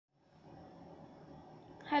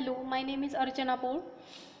Hello, my name is Archana Paul,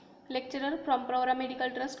 lecturer from Pravara Medical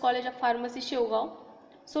Trust, College of Pharmacy, Shevgaon.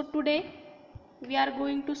 So today we are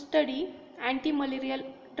going to study antimalarial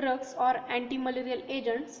drugs or antimalarial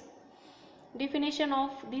agents, definition of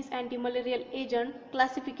this antimalarial agent,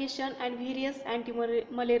 classification and various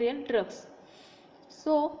antimalarial drugs.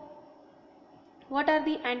 So what are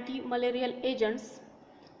the antimalarial agents?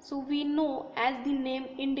 So we know, as the name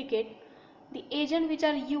indicate, the agent which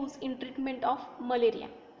are used in treatment of malaria.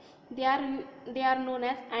 They are known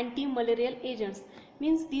as antimalarial agents.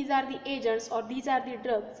 Means these are the agents or these are the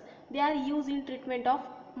drugs. They are used in treatment of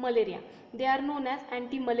malaria. They are known as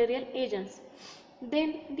antimalarial agents.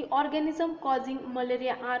 Then the organism causing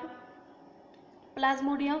malaria are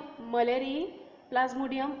Plasmodium malariae,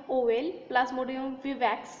 Plasmodium ovale, Plasmodium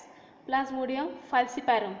vivax, Plasmodium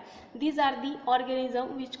falciparum. These are the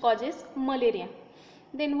organism which causes malaria.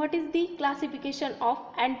 Then what is the classification of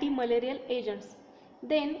antimalarial agents?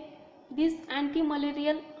 Then these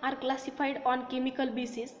antimalarial are classified on chemical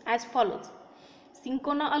basis as follows.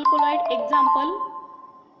 Cinchona alkaloid, example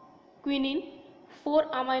quinine,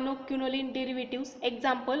 4-amino-quinoline derivatives,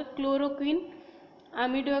 example chloroquine,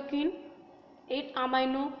 amidoquine,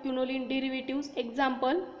 8-amino-quinoline derivatives,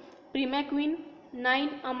 example primaquine,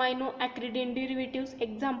 9-amino-acridine derivatives,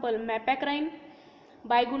 example mapacrine,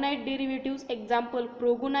 bigonide derivatives, example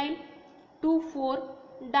progunyl,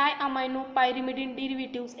 2,4-diamino-pyrimidine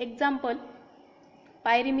derivatives, example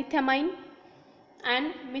pyrimethamine,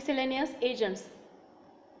 and miscellaneous agents.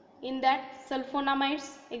 In that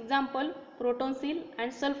sulfonamides, example protonsil,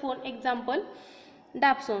 and sulfone, example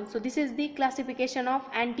dapsone. So this is the classification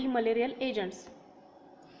of antimalarial agents.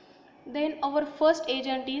 Then our first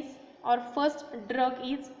agent is, or first drug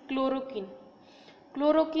is chloroquine.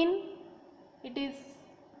 Chloroquine, it is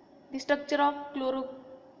the structure of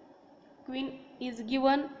chloroquine is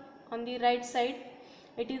given on the right side.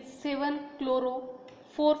 It is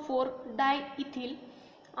 7-chloro-4,4-diethyl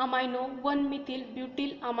amino 1-methyl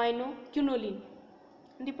butyl amino quinoline.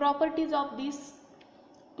 The properties of this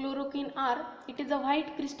chloroquine are: it is a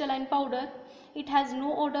white crystalline powder, it has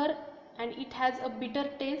no odor and it has a bitter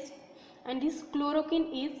taste, and this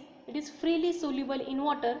chloroquine is freely soluble in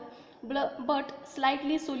water but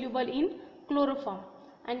slightly soluble in chloroform,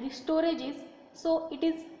 and the storage is, so it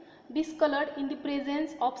is discolored in the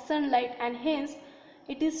presence of sunlight, and hence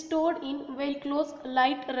it is stored in well closed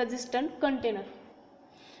light resistant container.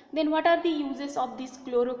 Then what are the uses of this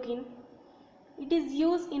chloroquine? It is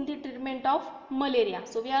used in the treatment of malaria.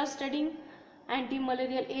 So we are studying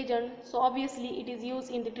antimalarial agent, so obviously it is used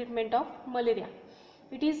in the treatment of malaria.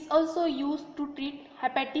 It is also used to treat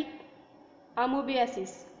hepatic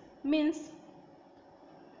amoebiasis. Means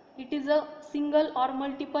it is a single or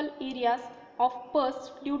multiple areas of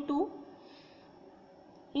pus due to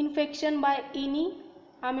infection by any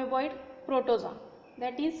amoeboid protozoa,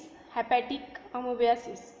 that is hepatic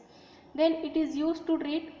amoebiasis. Then it is used to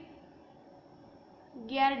treat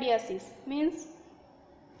giardiasis. Means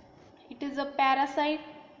it is a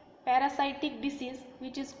parasitic disease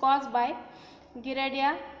which is caused by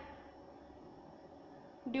Giardia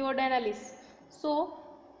duodenalis. So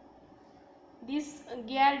this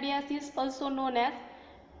giardiasis also known as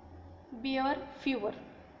bear fever.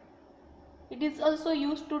 It is also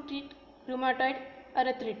used to treat rheumatoid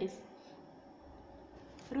arthritis.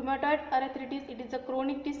 Rheumatoid arthritis, it is a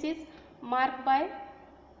chronic disease marked by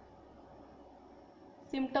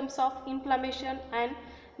symptoms of inflammation and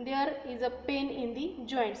there is a pain in the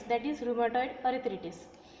joints, that is rheumatoid arthritis.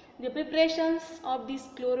 The preparations of this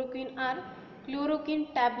chloroquine are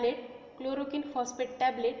chloroquine tablet, chloroquine phosphate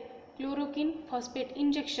tablet, chloroquine phosphate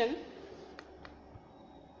injection,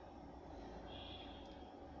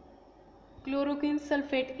 chloroquine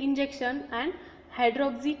sulfate injection, and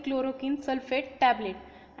hydroxychloroquine sulfate tablet,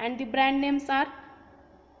 and the brand names are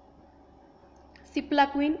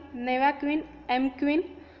Ciplaquine, Nevaquine, Emquine,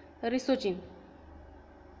 Risocin.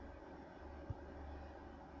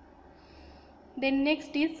 Then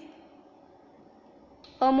next is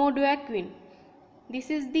amidoquine. This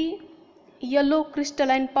is the yellow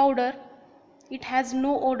crystalline powder. It has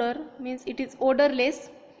no odor, means it is odorless.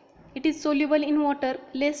 It is soluble in water,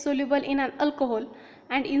 less soluble in an alcohol,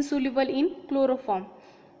 and insoluble in chloroform.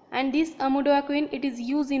 And this amidoquine, it is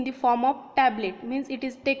used in the form of tablet, means it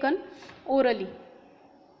is taken orally.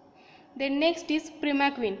 Then next is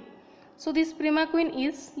primaquine. So this primaquine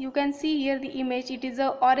is, you can see here the image, it is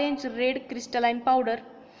a orange red crystalline powder.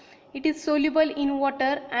 It is soluble in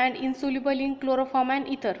water and insoluble in chloroform and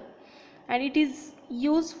ether, and it is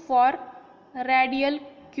used for radial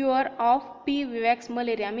cure of P. vivax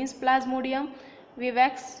malaria, means Plasmodium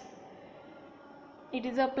vivax it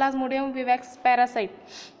is a Plasmodium vivax parasite,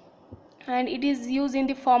 and it is used in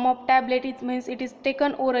the form of tablet. It means it is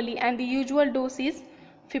taken orally, and the usual dose is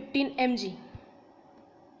 15 mg.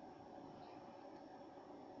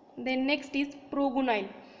 Then next is progunyl.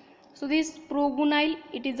 So this progunyl,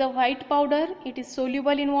 it is a white powder. It is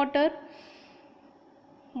soluble in water,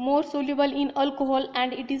 more soluble in alcohol,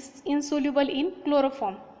 and it is insoluble in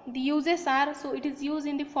chloroform. The uses are, so it is used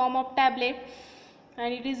in the form of tablet,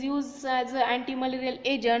 and it is used as an antimalarial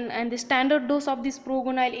agent, and the standard dose of this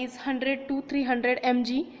progunyl is 100 to 300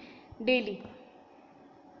 mg daily.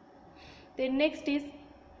 Then next is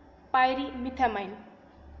pyrimethamine.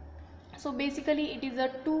 So basically it is a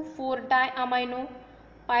 2,4-diamino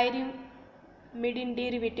pyrimidine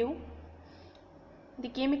derivative. The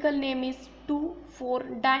chemical name is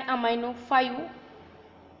 2,4-diamino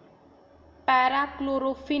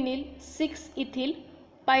 5-parachlorophenyl 6-ethyl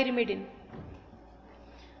pyrimidine.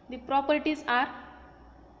 The properties are,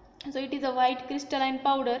 so it is a white crystalline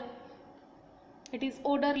powder, it is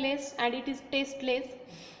odorless and it is tasteless,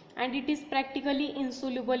 and it is practically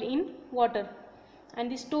insoluble in water. And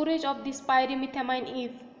the storage of this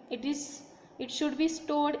pyrimethamine is, it should be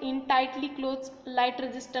stored in tightly closed light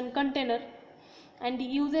resistant container. And the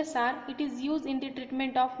uses are, it is used in the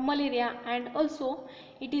treatment of malaria, and also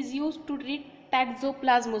it is used to treat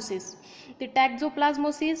toxoplasmosis. The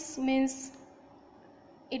toxoplasmosis means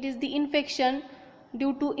it is the infection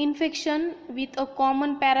due to infection with a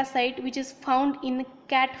common parasite which is found in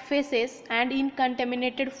cat feces and in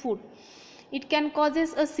contaminated food. It can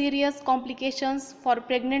causes a serious complications for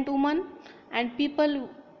pregnant women and people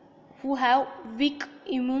who have weak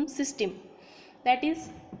immune system. That is,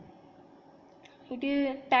 it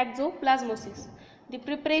is toxoplasmosis. The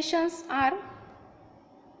preparations are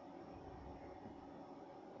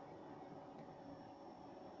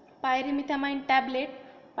pyrimethamine tablet,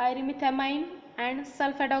 pyrimethamine and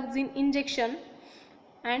sulfadoxine injection,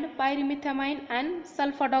 and pyrimethamine and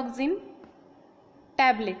sulfadoxine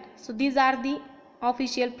tablet. So these are the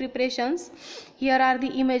official preparations. Here are the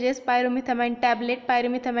images: pyrimethamine tablet,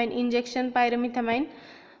 pyrimethamine injection, pyrimethamine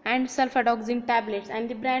and sulfadoxine tablets, and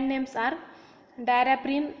the brand names are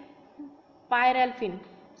Daraprim, Pyralfin.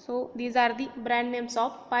 So these are the brand names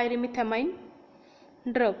of pyrimethamine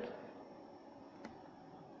drug.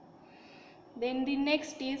 Then the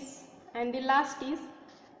next is, and the last is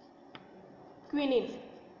quinine.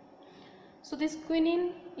 So this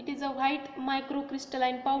quinine, it is a white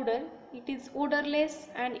microcrystalline powder. It is odorless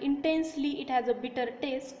and intensely it has a bitter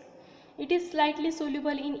taste. It is slightly soluble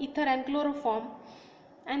in ether and chloroform,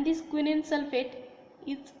 and this quinine sulfate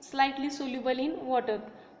is slightly soluble in water.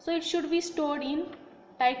 So it should be stored in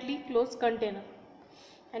tightly closed container.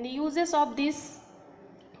 And the uses of this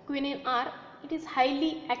quinine are, it is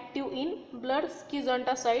highly active in blood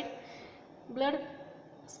schizontacide. Blood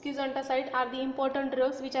schizontacide are the important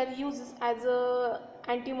drugs which are used as a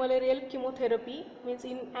antimalarial chemotherapy, means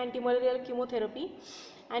in antimalarial chemotherapy,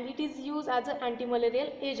 and it is used as a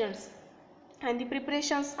antimalarial agents. And the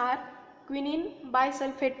preparations are quinine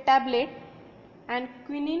bisulfate tablet and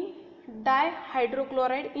quinine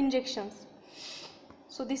dihydrochloride injections.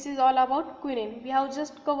 So this is all about quinine. We have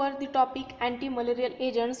just covered the topic antimalarial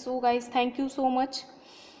agents. So guys, thank you so much.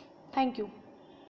 Thank you.